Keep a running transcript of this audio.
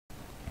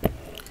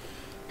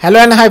Hello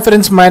and hi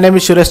friends, my name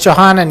is Suresh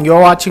Chauhan and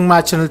you're watching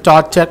my channel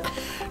Torch Check.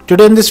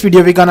 Today in this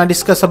video we're gonna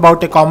discuss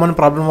about a common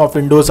problem of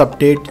Windows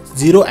Update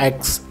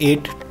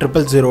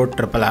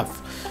 0x8000ffff.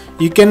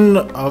 You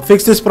can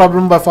fix this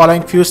problem by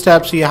following few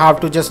steps. You have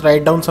to just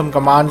write down some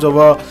commands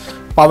over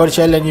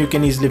PowerShell and you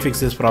can easily fix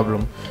this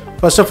problem.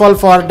 First of all,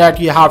 for that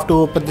you have to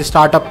open the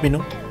startup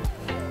menu.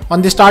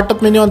 On the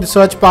startup menu on the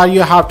search bar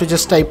you have to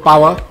just type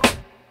power.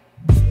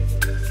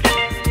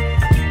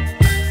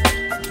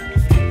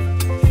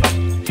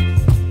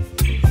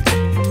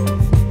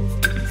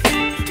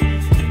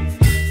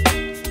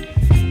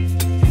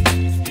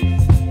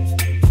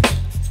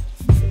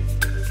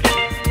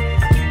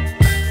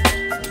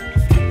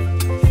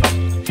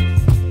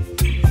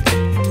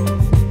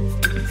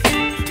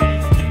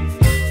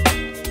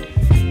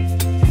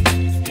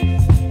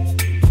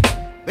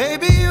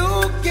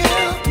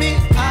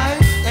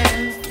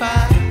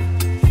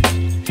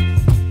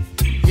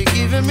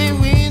 Me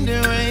wind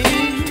and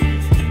rain,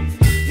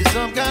 you're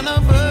some kind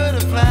of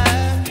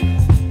butterfly.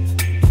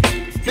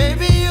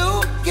 Baby,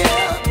 you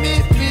give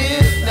me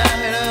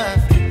midnight.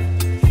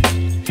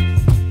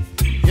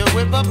 You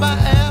whip up my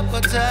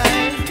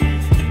appetite.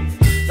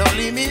 Don't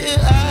leave me here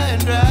high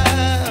and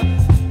dry.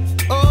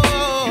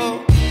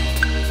 Oh,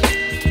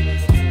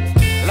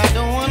 well, I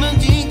don't wanna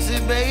jinx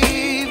it,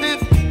 baby,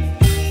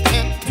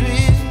 and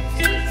twist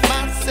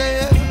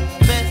myself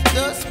at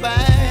the spine.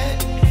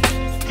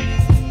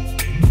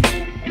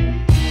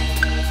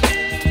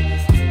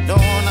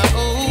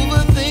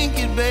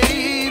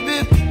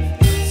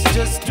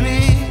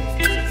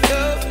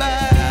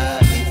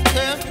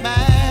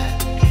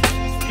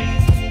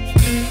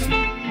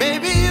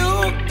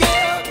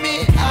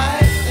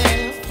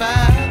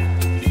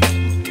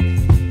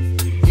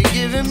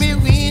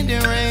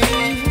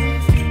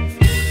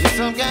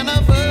 Some kind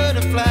of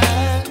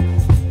butterfly.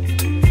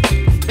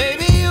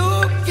 Baby, you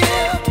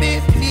give me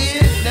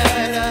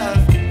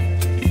midnight.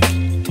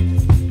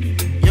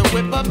 You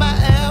whip up my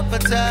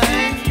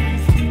appetite.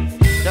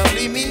 Don't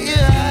leave me here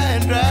high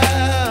and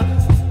dry.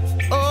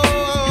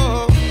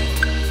 Oh,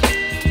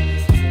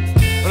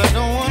 but I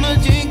don't wanna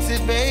jinx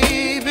it,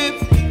 baby.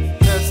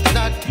 Let's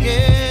not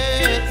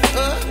get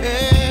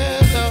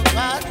ahead of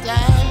my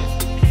time.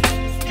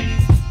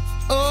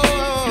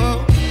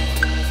 Oh,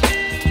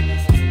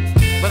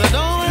 but I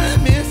don't wanna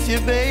miss you,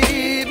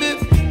 baby.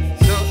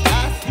 So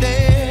I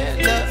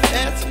stand up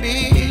and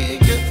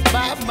speak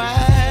my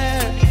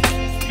mind.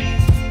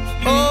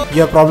 Oh.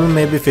 Your problem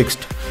may be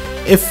fixed.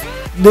 If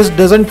this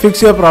doesn't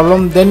fix your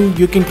problem, then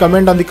you can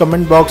comment on the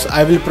comment box.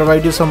 I will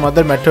provide you some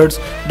other methods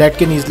that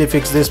can easily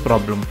fix this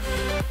problem.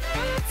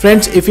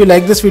 Friends, if you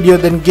like this video,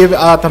 then give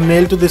a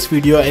thumbnail to this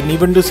video and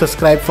even to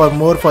subscribe for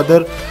more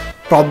further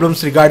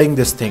problems regarding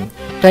this thing.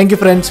 Thank you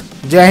friends.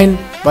 Jai Hind,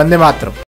 Vande Mataram.